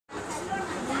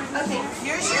Okay,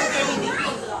 here's your baby.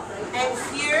 And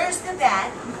here's the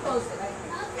bed.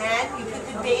 And you put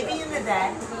the baby in the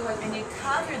bed. And you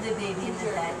cover the baby in the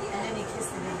bed. And then you kiss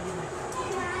the baby in the bed.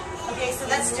 Okay, so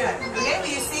let's do it. Okay, will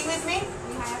you sing with me?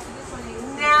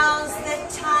 Now's the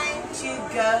time to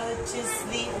go to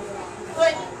sleep.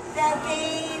 Put the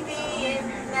baby in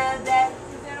the bed.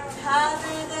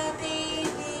 Cover the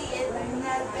baby in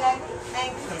the bed.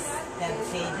 And kiss the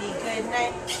baby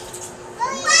goodnight.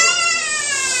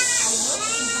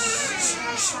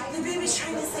 The baby's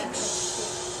trying to sleep.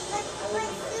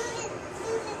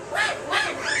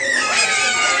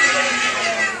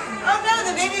 Oh no,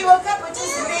 the baby woke up. What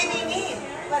does the baby need?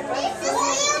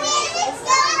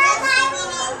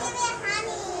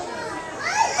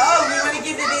 Oh, we want to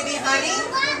give the baby honey?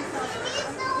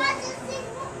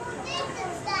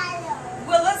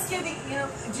 Well, let's give the,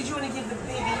 did you want to give the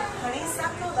baby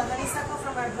honeysuckle? The honeysuckle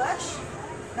from our bush?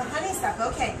 The honeysuckle,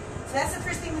 okay. So that's the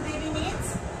first thing the baby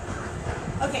needs?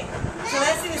 Okay, so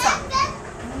let's sing the song.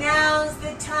 Now's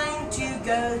the time to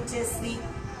go to sleep.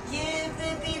 Give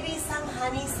the baby some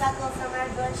honeysuckle from our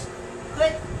bush.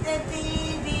 Put the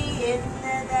baby in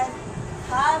the bed.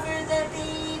 Cover the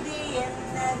baby in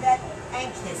the bed.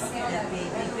 And kiss the baby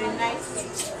goodnight.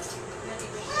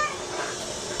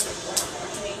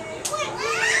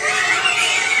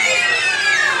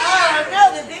 Oh no,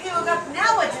 the baby woke up.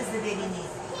 Now what does the baby need?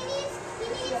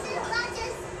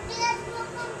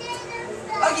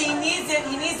 Okay,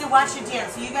 he needs to watch you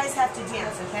dance. So you guys have to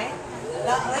dance, okay?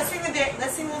 Now, let's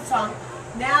sing the song.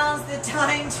 Now's the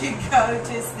time to go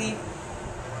to sleep.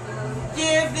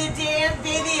 Give the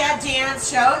baby a dance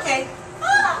show. Okay.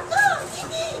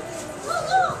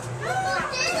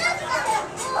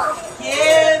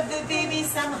 Give the baby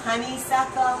some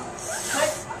honeysuckle.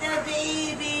 Put the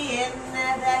baby in the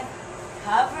bed.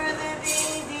 Cover the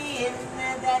baby in the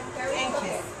bed. And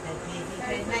kiss the baby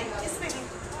goodnight. Kiss baby.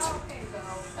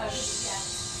 Oh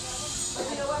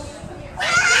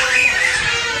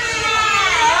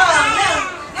no!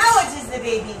 Now what does the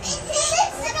baby need?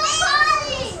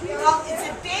 Well, it's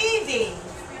a baby.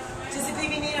 Does the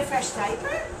baby need a fresh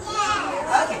diaper?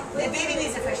 Yeah. Okay, the baby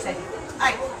needs a fresh diaper.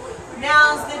 Alright,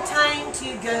 now's the time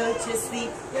to go to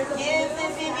sleep. Give the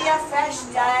baby a fresh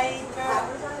diaper.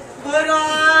 Put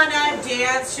on a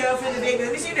dance show for the baby.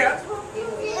 Let me see you do it.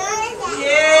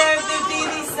 Give the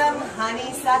baby some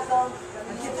honeysuckle.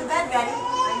 Get the bed ready.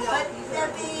 Put the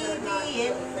baby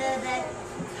in the bed.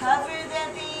 Cover the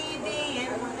baby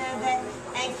in the bed.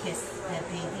 And kiss the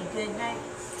baby goodnight.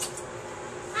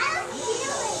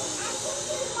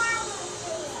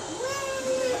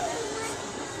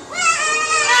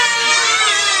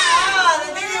 Oh,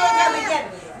 the baby woke up again.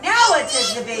 Now what does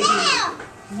the baby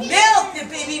need? Milk. The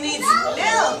baby needs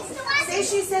milk. Say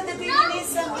she said the baby needs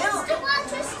some milk.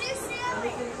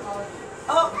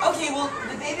 Oh, okay, well,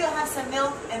 the baby will have some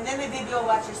milk, and then the baby will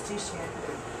watch us too, Sharon.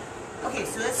 Okay,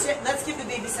 so let's give the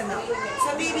baby some milk.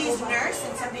 Some babies nurse,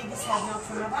 and some babies have milk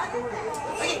from their bottle.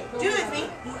 Okay, do it with me.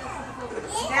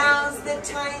 Now's the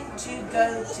time to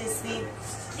go to sleep.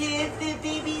 Give the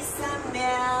baby some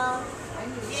milk.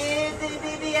 Give the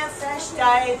baby a fresh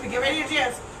diaper. Get ready to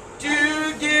dance. Do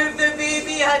give the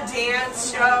baby a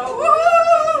dance show.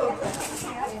 Woo!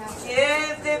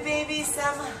 Give the baby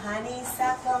some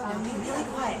honeysuckle. Now be really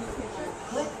quiet.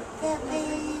 Put